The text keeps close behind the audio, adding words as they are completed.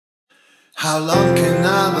How long can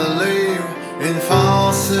I believe in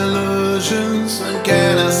false illusions? When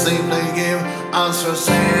can I simply give answers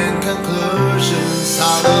and conclusions?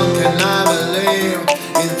 How long can I believe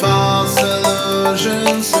in false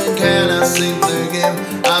illusions? When can I simply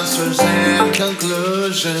give answers and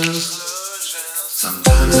conclusions?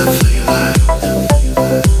 Sometimes I feel like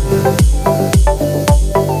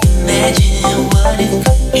imagine what it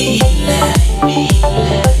could be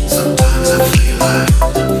like. sometimes I feel like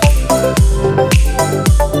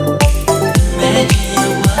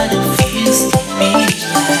Imagine what it feels to be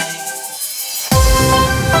like.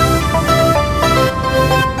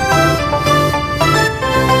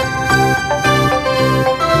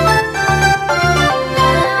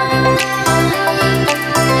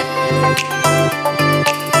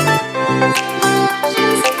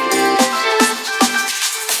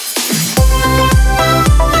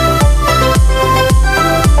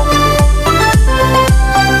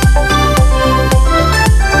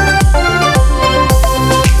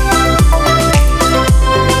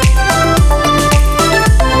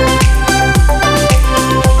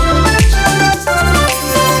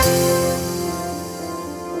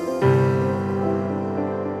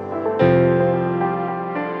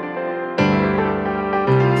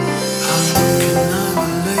 how long can I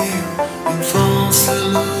believe in false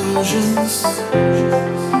illusions?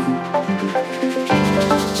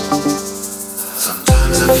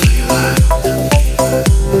 Sometimes I feel